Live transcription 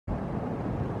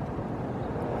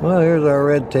Well, here's our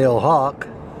red-tailed hawk.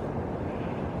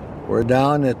 We're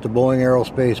down at the Boeing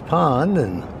Aerospace pond,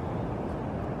 and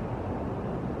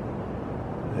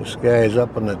this guy's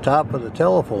up on the top of the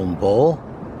telephone pole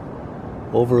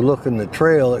overlooking the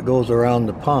trail that goes around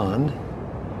the pond.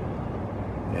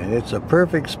 And it's a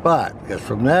perfect spot because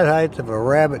from that height, if a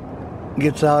rabbit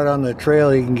gets out on the trail,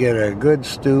 he can get a good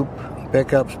stoop,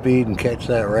 pick up speed, and catch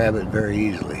that rabbit very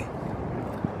easily.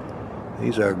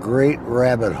 These are great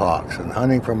rabbit hawks, and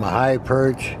hunting from a high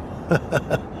perch,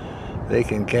 they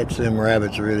can catch them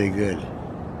rabbits really good.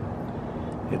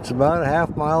 It's about a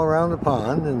half-mile around the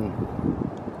pond, and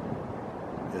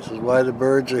this is why the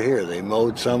birds are here. They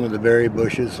mowed some of the berry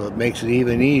bushes, so it makes it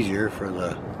even easier for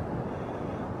the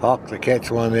hawk to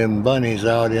catch one of them bunnies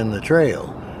out in the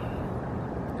trail.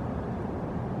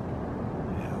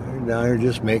 We're down here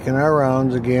just making our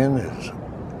rounds again. It's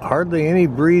hardly any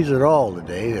breeze at all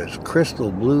today. There's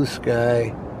crystal blue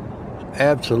sky. It's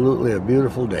absolutely a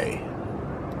beautiful day.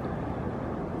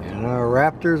 And our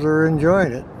raptors are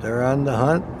enjoying it. They're on the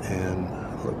hunt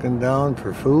and looking down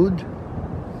for food.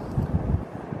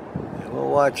 And we'll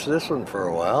watch this one for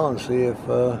a while and see if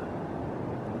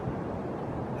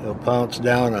he'll pounce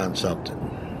down on something.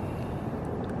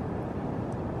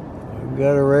 We've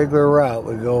got a regular route.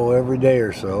 We go every day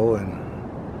or so and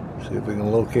see if we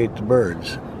can locate the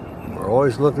birds. We're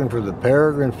always looking for the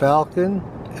peregrine falcon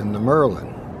and the merlin.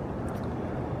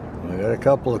 We got a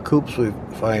couple of coops we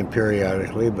find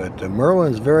periodically, but the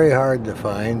merlin's very hard to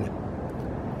find.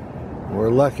 We're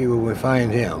lucky when we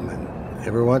find him, and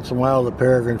every once in a while the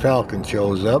peregrine falcon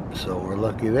shows up, so we're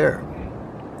lucky there.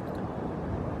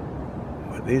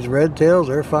 But these red tails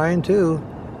are fine too.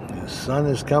 The sun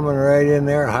is coming right in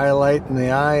there, highlighting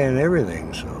the eye and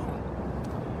everything, so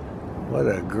what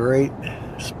a great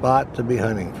spot to be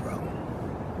hunting from.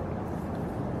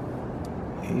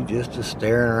 He just is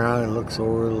staring around and looks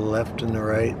over to the left and the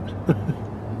right.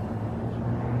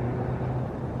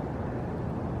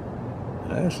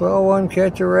 I saw one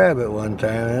catch a rabbit one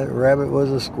time. That rabbit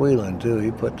was a squealing too.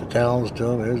 He put the talons to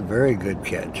him. It was a very good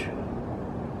catch.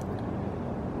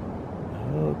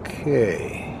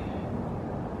 Okay.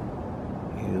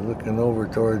 He's looking over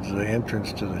towards the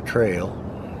entrance to the trail.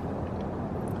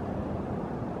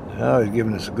 Now he's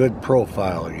giving us a good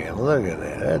profile again. Look at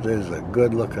that. That is a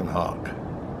good looking hawk.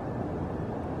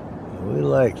 We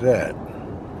like that.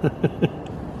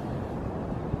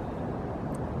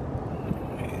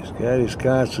 He's got his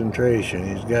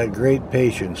concentration. He's got great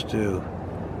patience too.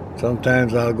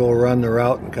 Sometimes I'll go run the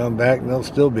route and come back and they'll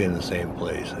still be in the same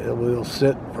place. They'll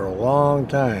sit for a long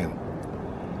time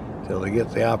till they get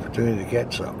the opportunity to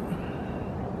catch something.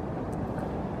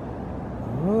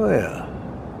 Oh yeah.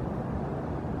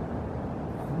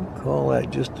 Call that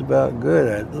just about good.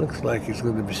 It looks like he's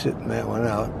going to be sitting that one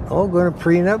out. Oh, going to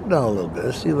preen up now a little bit.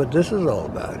 Let's see what this is all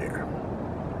about here.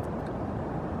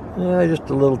 Yeah, just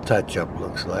a little touch-up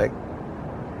looks like.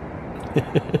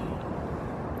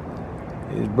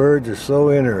 These birds are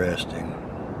so interesting.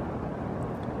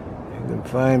 You can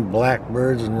find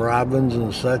blackbirds and robins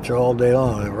and such all day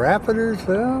long. And raptors,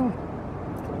 well,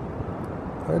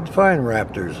 hard to find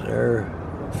raptors. They're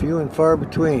few and far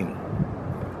between.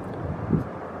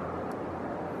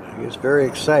 It's very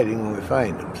exciting when we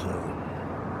find them, so.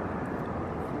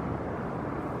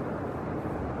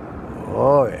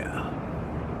 Oh yeah.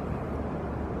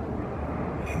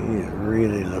 He's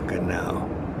really looking now.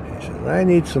 He says, I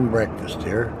need some breakfast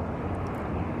here.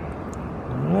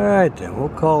 Alright then, we'll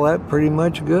call that pretty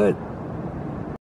much good.